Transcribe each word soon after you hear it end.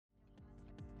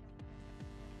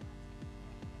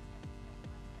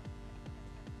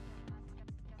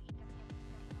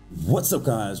What's up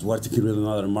guys, DuArktik with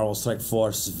another Marvel Strike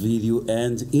Force video,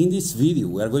 and in this video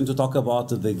we are going to talk about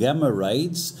the Gamma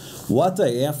Raids. What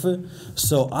the F?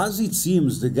 So as it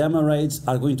seems, the Gamma Raids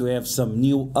are going to have some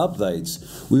new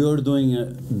updates. We were doing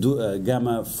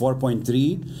Gamma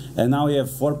 4.3 and now we have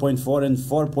 4.4 and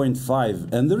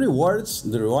 4.5, and the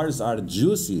rewards are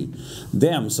juicy.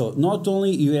 Damn, so not only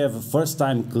you have first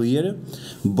time clear,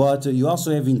 but you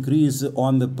also have increase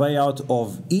on the payout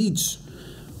of each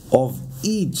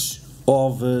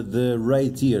of the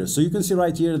raid tier. So you can see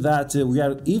right here that we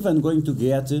are even going to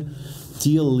get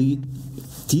Teal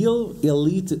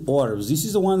Elite Orbs. This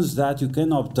is the ones that you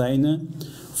can obtain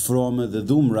from the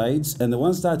Doom raids, and the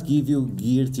ones that give you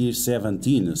gear tier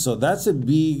 17. So that's a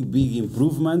big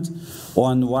improvement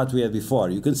on what we had before.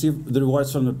 You can see the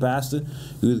rewards from the past. You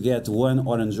will get one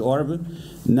orange orb.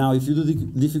 Now if you do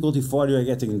difficulty 4, you are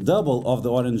getting double of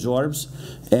the orange orbs,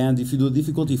 and if you do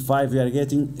difficulty 5, you are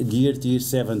getting gear tier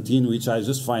 17, which I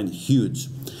just find huge.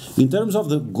 In terms of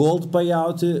the gold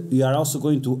payout, you are also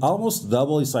going to almost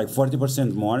double. It's like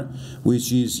 40% more,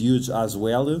 which is huge as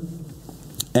well.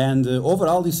 And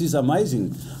overall, this is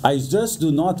amazing. I just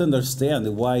do not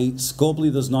understand why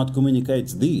Scopely does not communicate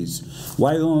this.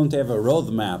 Why don't have a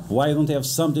roadmap? Why don't have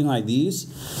something like this?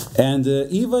 And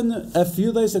even a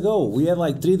few days ago, we had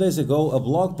like 3 days ago a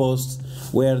blog post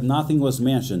where nothing was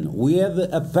mentioned. We had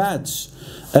a patch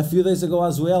a few days ago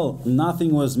as well,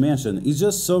 nothing was mentioned. It's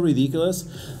just so ridiculous.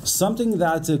 Something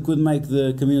that could make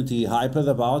the community hyped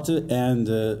about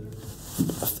and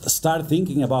start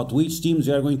thinking about which teams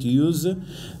we are going to use,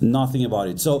 nothing about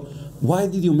it. So why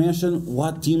did you mention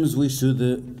what teams we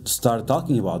should start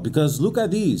talking about? Because look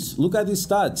at these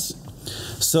stats.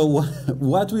 So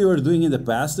what we were doing in the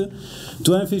past,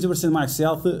 250% max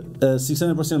health,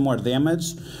 600% more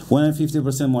damage,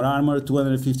 150% more armor,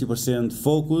 250%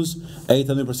 focus,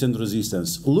 800%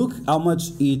 resistance. Look how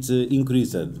much it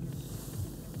increased.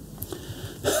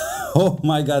 Oh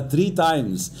my god, 3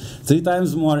 times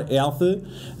more health.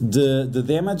 The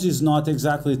damage is not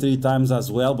exactly 3 times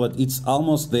as well, but it's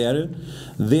almost there.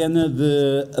 Then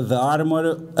the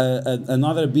armor,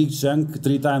 another big chunk,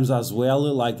 3 times as well,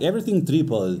 like everything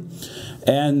tripled.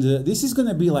 And this is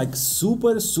gonna be like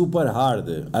super hard.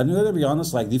 I'm gonna be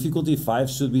honest, like difficulty 5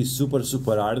 should be super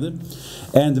hard.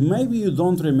 And maybe you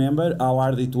don't remember how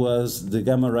hard it was, the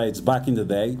Gamma Raids back in the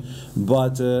day,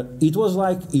 but it was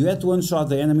like you had to one-shot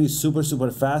the enemies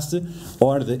super fast,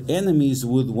 or the enemies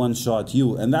would one-shot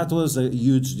you, and that was a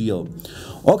huge deal.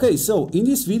 Okay, so in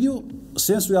this video,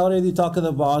 since we already talked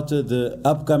about the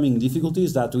upcoming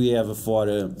difficulties that we have for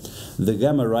the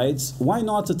Gamma Raids, why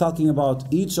not talking about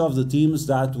each of the teams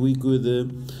that we could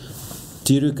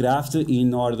tier craft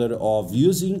in order of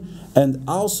using, and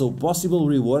also possible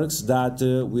reworks that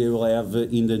we will have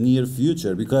in the near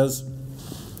future, because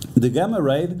the Gamma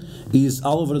Raid is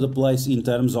all over the place in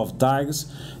terms of tags,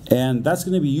 and that's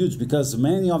going to be huge because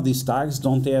many of these tags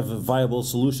don't have a viable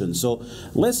solution. So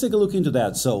let's take a look into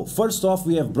that. So first off,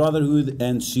 we have Brotherhood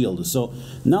and Shield. So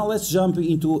now let's jump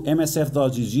into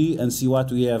msf.gg and see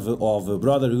what we have of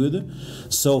Brotherhood.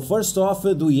 So first off,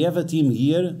 do we have a team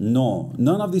here? No,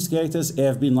 none of these characters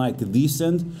have been like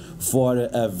decent for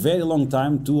a very long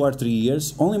time, 2 or 3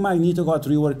 years. Only Magneto got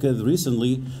reworked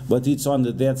recently, but it's on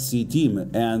the Dead Sea team,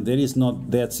 and there is not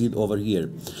Dead Sea over here.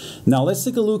 Now let's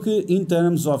take a look in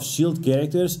terms of Shield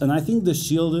characters, and I think the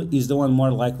Shield is the one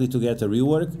more likely to get a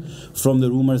rework from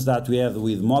the rumors that we have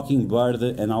with Mockingbird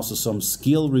and also some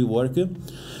skill rework.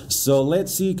 So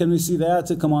let's see, can we see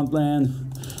that? Come on,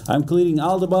 plan. I'm clearing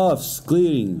all the buffs,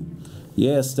 clearing.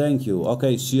 Yes, thank you.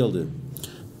 Okay, Shield.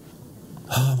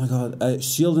 Oh my god,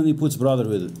 Shield, and he puts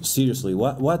Brotherhood. Seriously,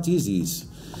 what is this?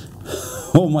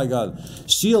 Oh my god,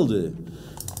 Shield.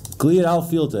 Clear all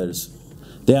filters.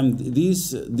 Damn,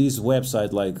 this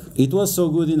website, like, it was so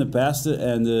good in the past,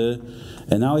 and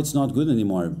now it's not good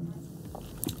anymore.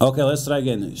 Okay, let's try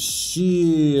again.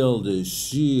 Shield.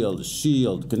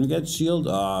 Can we get Shield?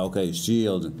 Ah, okay,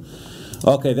 Shield.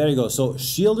 Okay, there you go. So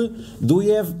Shield, do we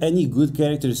have any good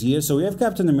characters here? So we have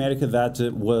Captain America that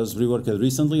was reworked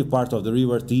recently, part of the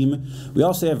rework team. We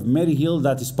also have Mary Hill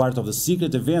that is part of the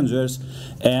Secret Avengers,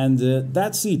 and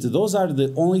that's it. Those are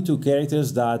the only 2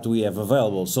 characters that we have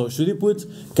available. So should we put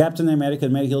Captain America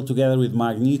and Mary Hill together with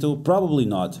Magneto? Probably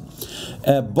not.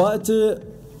 But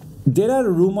there are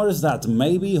rumors that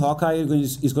maybe Hawkeye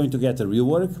is going to get a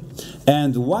rework,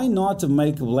 and why not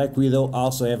make Black Widow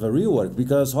also have a rework?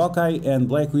 Because Hawkeye and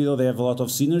Black Widow, they have a lot of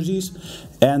synergies,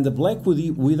 and the Black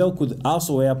Widow could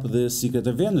also help the Secret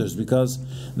Avengers, because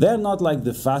they're not like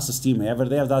the fastest team ever.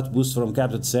 They have that boost from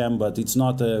Captain Sam, but it's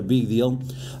not a big deal.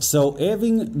 So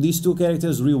having these two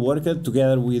characters reworked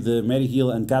together with Mary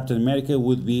Hill and Captain America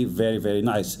would be very, very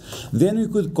nice. Then we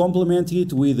could complement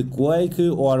it with Quake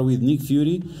or with Nick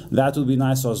Fury. That would be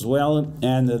nice as well,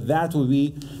 and that would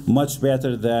be much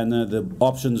better than the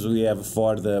options we have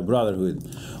for the Brotherhood.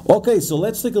 Okay, so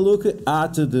let's take a look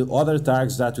at the other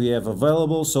tags that we have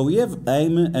available. So we have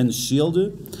Aim and Shield,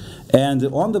 and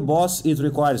on the boss it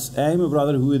requires Aim,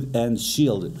 Brotherhood and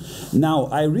Shield. Now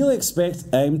I really expect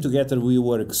Aim to get a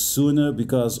rework sooner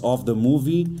because of the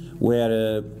movie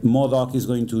where MODOK is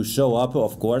going to show up,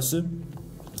 of course,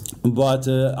 but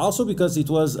also because it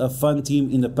was a fun team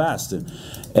in the past,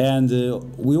 and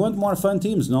we want more fun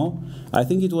teams, no? I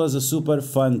think it was a super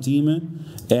fun team,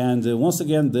 and once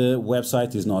again the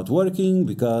website is not working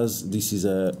because this is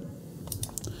a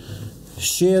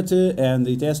shit, and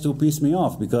it has to piss me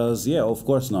off because, yeah, of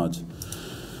course not.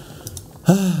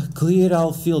 Clear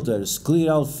all filters,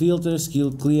 clear all filters,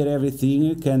 clear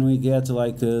everything. Can we get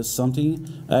like something?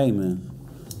 Aim.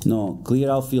 No,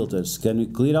 clear all filters. Can we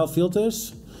clear all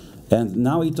filters? And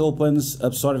now it opens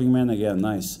Absorbing Man again.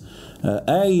 Nice.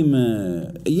 Aim.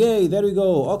 Yay, there we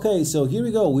go. Okay, so here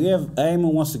we go. We have Aim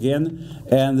once again.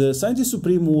 And Scientist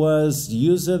Supreme was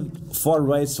used for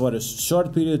raids for a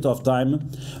short period of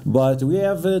time. But we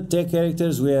have tech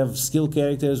characters, we have skill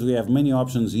characters, we have many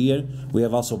options here. We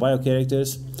have also bio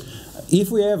characters.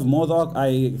 If we have MODOK, I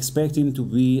expect him to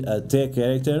be a tech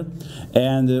character.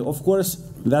 And of course,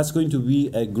 that's going to be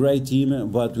a great team,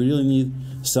 but we really need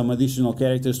some additional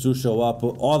characters to show up,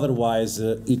 otherwise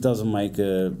it doesn't make,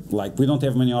 like, we don't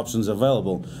have many options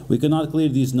available. We cannot clear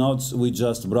these nodes with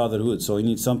just Brotherhood, so we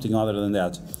need something other than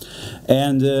that.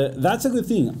 And that's a good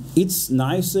thing. It's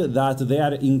nice that they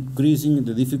are increasing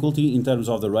the difficulty in terms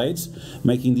of the raids,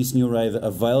 making this new raid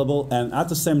available, and at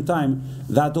the same time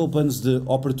that opens the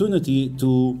opportunity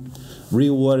to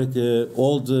rework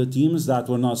old teams that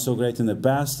were not so great in the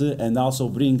past, and also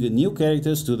bring new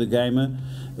characters to the game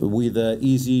with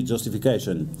easy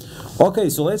justification. Okay,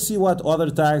 so let's see what other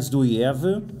tags do we have.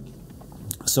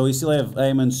 So we still have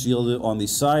Aim and Shield on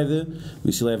this side.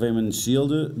 We still have Aim and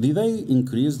Shield. Did they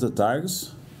increase the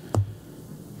tags?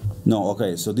 No,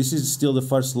 okay, so this is still the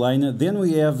first line. Then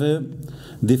we have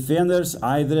Defenders,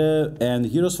 Hydra, and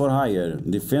Heroes for Hire.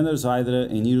 Defenders, Hydra,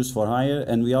 and Heroes for Hire.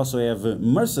 And we also have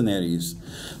Mercenaries.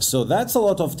 So that's a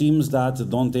lot of teams that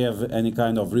don't have any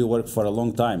kind of rework for a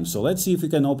long time. So let's see if we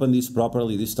can open this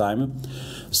properly this time.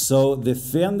 So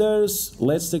Defenders,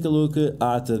 let's take a look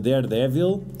at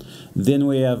Daredevil. Then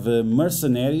we have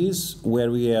Mercenaries, where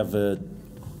we have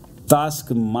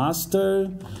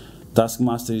Taskmaster.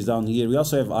 Taskmaster is down here. We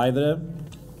also have Hydra,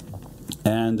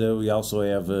 and we also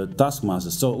have Taskmaster.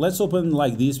 So let's open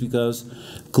like this, because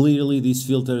clearly these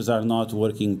filters are not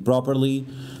working properly.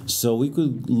 So we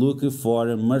could look for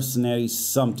a Mercenary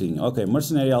something. Okay,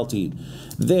 Mercenary LT.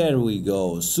 There we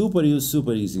go. Super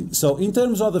easy. So in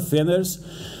terms of Defenders,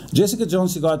 Jessica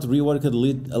Jones got reworked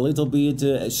a little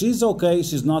bit. She's okay,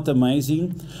 she's not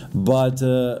amazing, but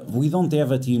we don't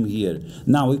have a team here.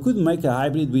 Now, we could make a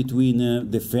hybrid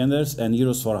between Defenders and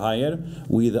Heroes for Hire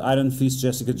with Iron Fist,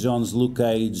 Jessica Jones, Luke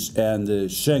Cage, and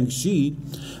Shang-Chi.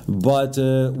 But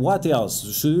what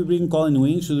else? Should we bring Colin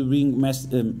Wing? Should we bring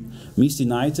Misty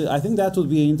Knight? I think that would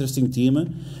be an interesting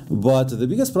team. But the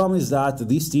biggest problem is that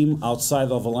this team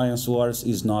outside of Alliance Wars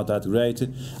is not that great.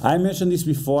 I mentioned this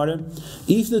before.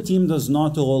 If the team does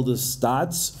not hold the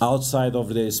stats outside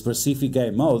of the specific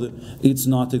game mode, it's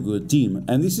not a good team.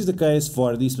 And this is the case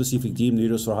for this specific team, the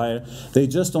Heroes for Hire. They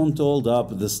just don't hold up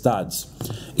the stats.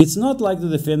 It's not like the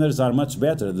Defenders are much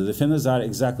better. The Defenders are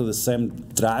exactly the same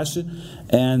trash,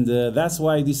 and that's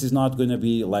why this is not going to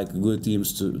be like good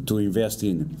teams to invest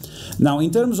in. Now,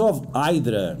 in terms of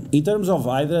Hydra,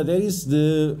 there is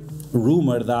the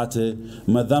rumor that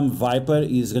Madame Viper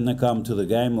is gonna come to the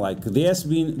game. Like,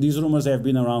 these rumors have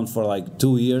been around for like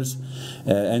 2 years,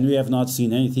 and we have not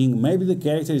seen anything. Maybe the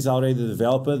character is already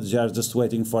developed, they are just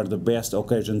waiting for the best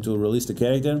occasion to release the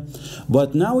character.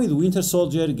 But now with Winter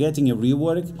Soldier getting a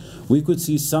rework, we could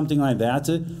see something like that.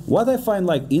 What I find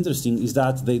like interesting is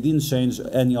that they didn't change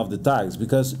any of the tags,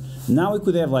 because now we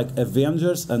could have like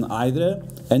Avengers and Hydra,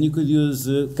 and you could use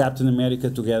Captain America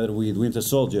together with Winter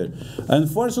Soldier.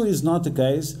 Unfortunately, it's not the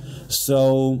case,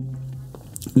 so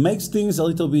makes things a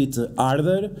little bit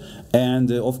harder,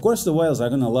 and of course the whales are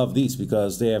gonna love this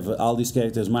because they have all these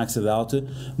characters maxed out,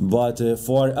 but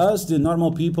for us, the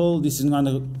normal people, this is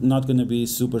not gonna be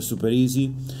super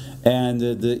easy. And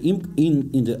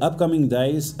in the upcoming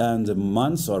days and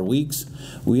months or weeks,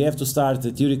 we have to start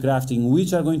theory crafting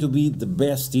which are going to be the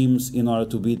best teams in order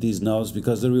to beat these nodes,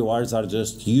 because the rewards are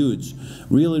just huge,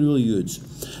 really huge.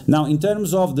 Now, in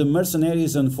terms of the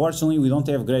mercenaries, unfortunately, we don't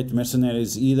have great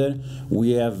mercenaries either.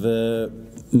 We have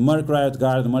Merc Riot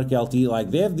Guard, Merc LT, like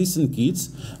they have decent kits,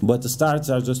 but the starts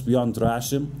are just beyond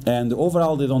trash, and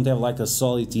overall they don't have like a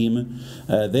solid team.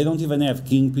 They don't even have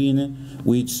Kingpin,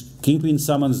 which Kingpin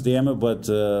summons them, but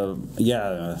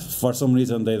yeah, for some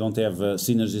reason they don't have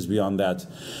synergies beyond that.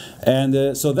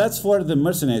 And so that's for the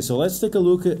mercenaries. So let's take a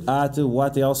look at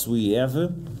what else we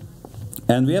have.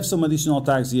 And we have some additional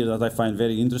tags here that I find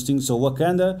very interesting. So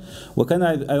Wakanda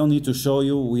I don't need to show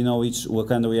you, we know which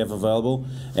Wakanda we have available,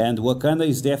 and Wakanda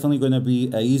is definitely going to be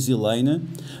an easy lane.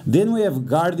 Then we have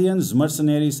Guardians,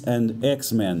 Mercenaries, and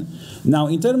X-Men. Now,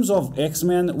 in terms of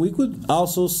X-Men, we could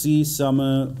also see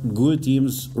some good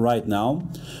teams right now.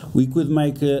 We could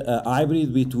make a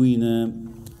hybrid between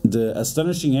the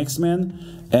Astonishing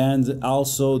X-Men and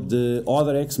also the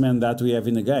other X-Men that we have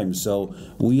in the game. So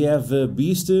we have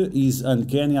Beast is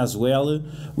uncanny as well.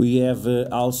 We have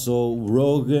also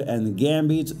Rogue and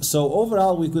Gambit. So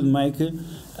overall we could make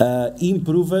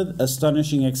improved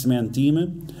Astonishing X-Men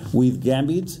team with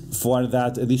Gambit for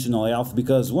that additional health,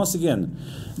 because once again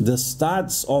the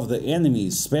stats of the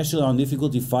enemies, especially on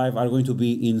difficulty 5, are going to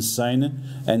be insane,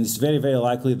 and it's very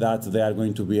likely that they are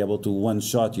going to be able to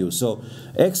one-shot you. So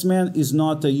X-Men is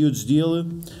not a huge deal.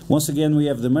 Once again, we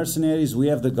have the Mercenaries, we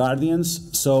have the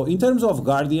Guardians. So in terms of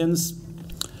Guardians,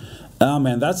 oh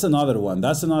man, that's another one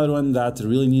that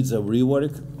really needs a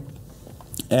rework.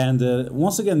 And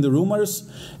once again, the rumors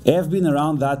have been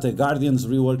around that the Guardians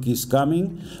rework is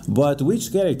coming, but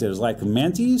which characters? Like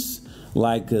Mantis?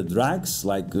 Like Drax,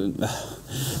 like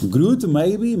Groot,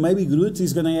 maybe Groot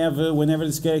is gonna have whenever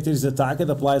this character is attacked,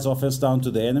 applies offense down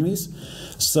to the enemies.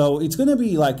 So it's gonna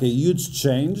be like a huge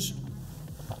change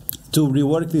to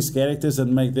rework these characters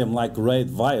and make them like raid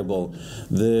viable.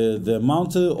 The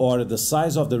amount or the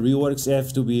size of the reworks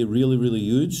have to be really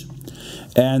huge.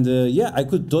 And yeah, I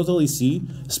could totally see,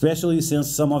 especially since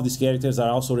some of these characters are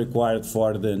also required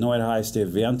for the Nowhere Heist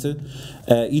event,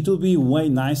 it would be way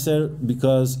nicer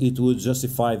because it would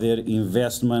justify their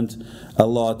investment a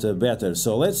lot better.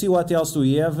 So let's see what else do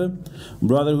we have.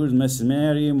 Brotherhood,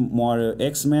 Mercenary, more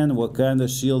X-Men, Wakanda,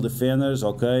 Shield Defenders,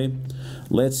 okay.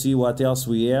 Let's see what else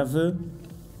we have.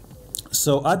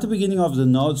 So at the beginning of the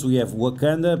nodes we have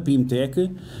Wakanda,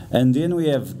 Pimtech, and then we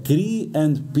have Kree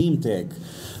and Pimtech.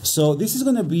 So this is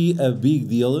going to be a big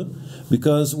deal,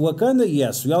 because Wakanda,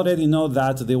 yes, we already know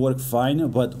that they work fine,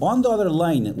 but on the other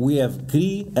line we have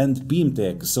Kree and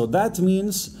Pimtech. So that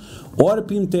means or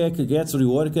Pimtech gets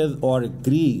reworked or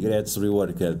Kree gets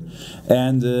reworked.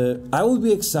 And I would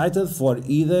be excited for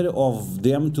either of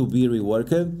them to be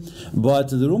reworked, but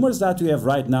the rumors that we have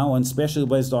right now, and especially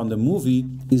based on the movie,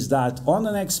 is that on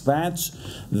the next patch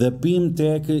the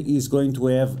Pimtech is going to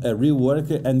have a rework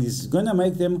and is going to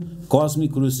make them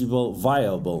Cosmic Crucible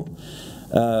viable.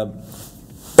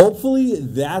 Hopefully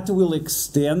that will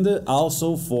extend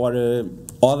also for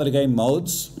other game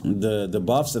modes, the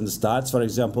buffs and the stats. For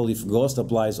example, if Ghost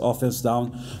applies offense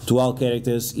down to all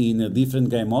characters in different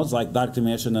game modes like Dark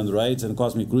Dimension and Raids and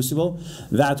Cosmic Crucible,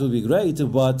 that would be great.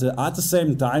 But at the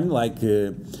same time, like,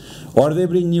 or they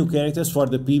bring new characters for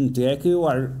the Pimtech,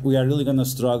 or we are really gonna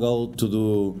struggle to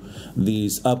do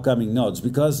these upcoming nodes,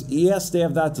 because yes, they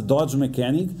have that dodge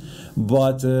mechanic,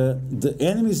 but the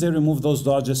enemies, they remove those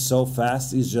dodges so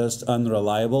fast is just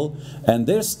unreliable, and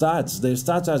their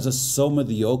stats are just so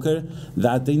mediocre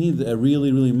that they need a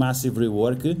really massive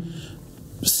rework,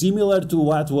 similar to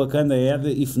what Wakanda had,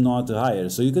 if not higher.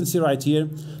 So you can see right here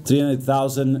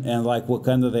 300,000, and like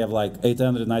Wakanda they have like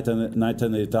 800,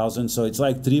 900,000, so it's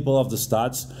like triple of the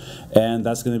stats, and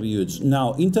that's going to be huge.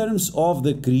 Now in terms of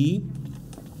the Kree,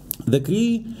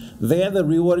 they had a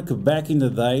rework back in the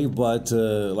day, but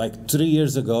like 3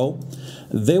 years ago.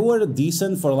 They were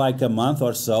decent for like a month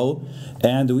or so,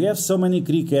 and we have so many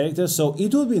Kree characters, so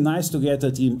it would be nice to get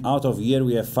a team out of here.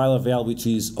 We have Philavel, which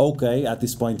is okay at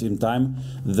this point in time.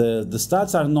 The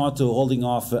stats are not holding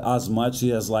off as much.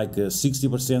 He has like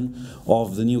 60%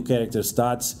 of the new character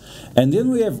stats. And then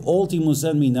we have Ultimus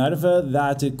and Minerva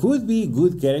that could be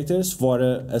good characters for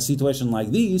a situation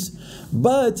like this,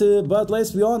 but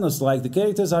let's be honest, like the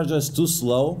characters are just too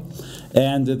slow,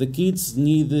 and the kids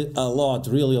need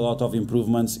really a lot of improvement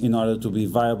improvements in order to be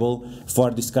viable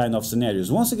for this kind of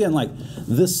scenarios. Once again, like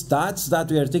the stats that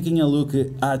we are taking a look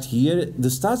at here, the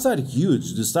stats are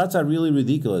huge. The stats are really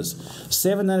ridiculous.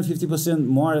 750%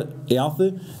 more health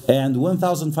and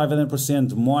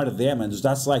 1500% more damage.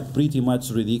 That's like pretty much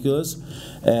ridiculous.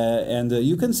 And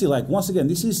you can see, like, once again,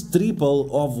 this is triple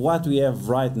of what we have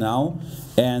right now,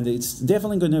 and it's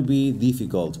definitely going to be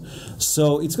difficult.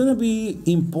 So it's going to be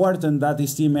important that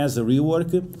this team has a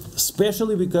rework,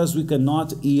 especially because we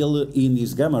cannot heal in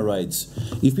these gamma raids.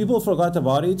 If people forgot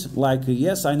about it, like,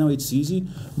 yes, I know it's easy,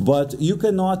 but you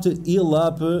cannot heal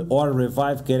up or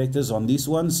revive characters on this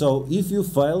one. So if you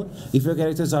fail, if your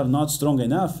characters are not strong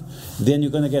enough, then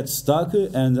you're going to get stuck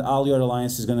and all your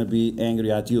alliance is going to be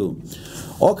angry at you.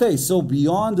 Okay, so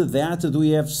beyond that,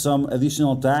 we have some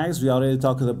additional tags. We already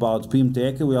talked about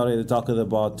PIMTech, we already talked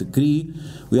about the Kree,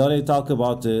 we already talked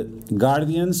about the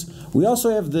Guardians. We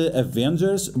also have the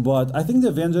Avengers, but I think the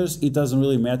Avengers, it doesn't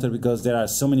really matter because there are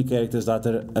so many characters that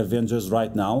are Avengers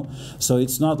right now. So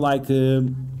it's not like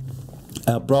a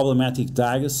problematic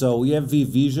tag. So we have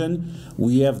V-Vision,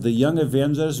 we have the Young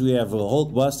Avengers, we have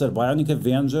Hulkbuster, Bionic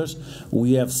Avengers,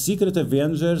 we have Secret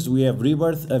Avengers, we have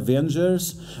Rebirth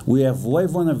Avengers, we have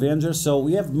Wave 1 Avengers. So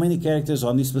we have many characters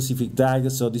on this specific tag,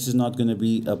 so this is not going to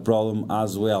be a problem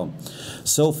as well.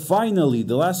 So finally,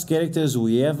 the last characters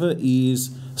we have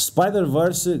is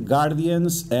Spider-Verse,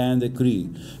 Guardians, and Kree.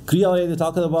 Kree already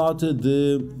talked about,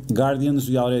 the Guardians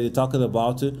we already talked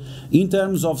about. In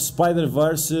terms of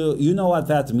Spider-Verse, you know what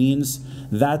that means.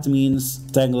 That means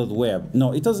Tangled Web.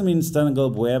 No, it doesn't mean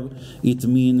Tangled Web, it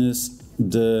means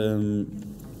the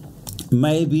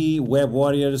maybe Web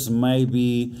Warriors,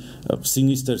 maybe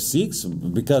Sinister Six,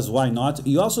 because why not?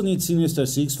 You also need Sinister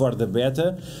Six for the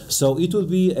beta, so it would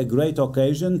be a great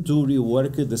occasion to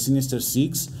rework the Sinister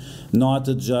Six, not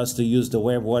just to use the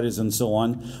Web Warriors and so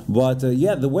on. But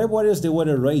yeah, the Web Warriors, they were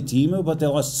a raid team, but they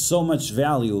lost so much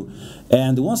value.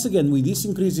 And once again, with this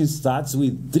increase in stats,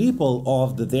 with triple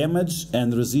of the damage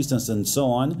and resistance and so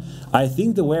on, I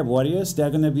think the Web Warriors, they're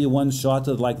gonna be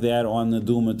one-shotted like they are on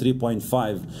Doom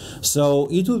 3.5. So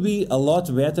it would be a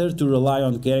lot better to rely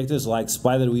on characters like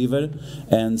Spider-Weaver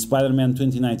and Spider-Man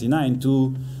 2099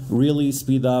 to really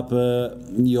speed up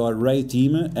your raid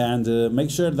team and make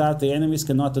sure that the enemies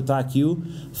cannot attack you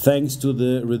thanks to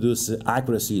the reduced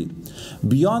accuracy.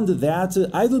 Beyond that,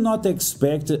 I do not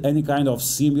expect any kind of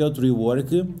symbiote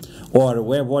rework or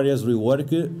Web Warriors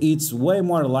rework. It's way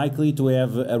more likely to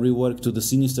have a rework to the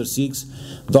Sinister Six,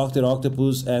 Dr.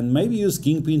 Octopus, and maybe use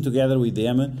Kingpin together with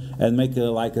them and make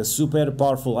like a super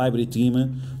powerful hybrid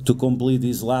team to complete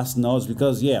these last nodes,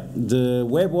 because yeah, the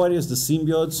Web Warriors, the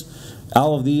symbiotes,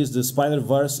 all of these, the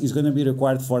Spider-Verse is going to be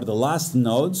required for the last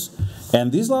nodes,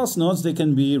 and these last nodes, they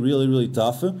can be really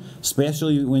tough,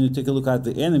 especially when you take a look at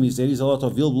the enemies. There is a lot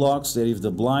of heal blocks, there is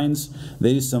the blinds,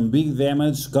 there is some big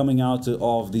damage coming out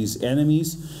of these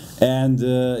enemies. And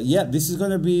yeah, this is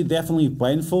going to be definitely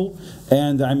painful,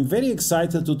 and I'm very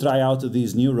excited to try out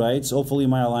these new raids. Hopefully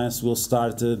my alliance will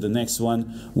start the next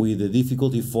one with the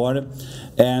difficulty 4,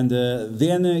 and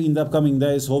then in the upcoming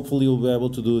days hopefully we'll be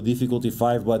able to do difficulty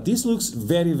 5. But this looks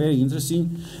very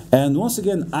interesting, and once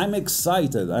again, I'm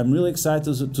excited. I'm really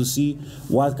excited to see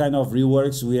what kind of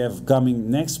reworks we have coming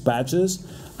next patches.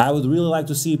 I would really like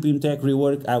to see PIMTech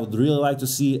rework. I would really like to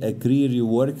see a Kree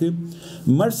rework.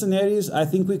 Mercenaries, I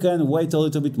think we can wait a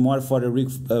little bit more for a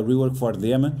rework for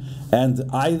them, and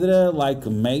either like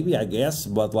maybe, I guess,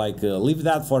 but like leave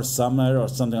that for summer or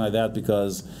something like that,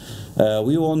 because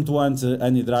we won't want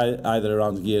any dry either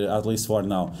around here, at least for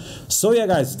now. So yeah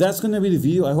guys, that's gonna be the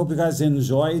video. I hope you guys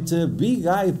enjoyed. Big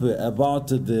hype about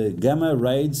the gamma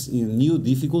raids in new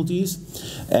difficulties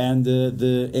and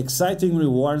the exciting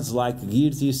rewards like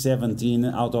Gear Tier 17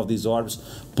 out of these orbs,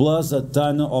 plus a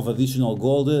ton of additional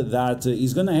gold that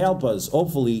is gonna help us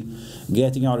hopefully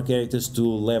getting our characters to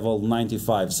level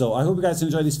 95. So I hope you guys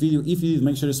enjoyed this video. If you did,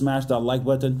 make sure to smash that like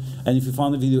button, and if you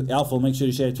found the video helpful, make sure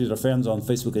to share it with your friends on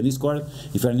Facebook and Discord.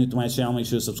 If you're new to my channel, make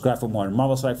sure to subscribe for more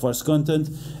Marvel Strike Force content,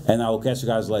 and I will catch you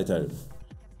guys later.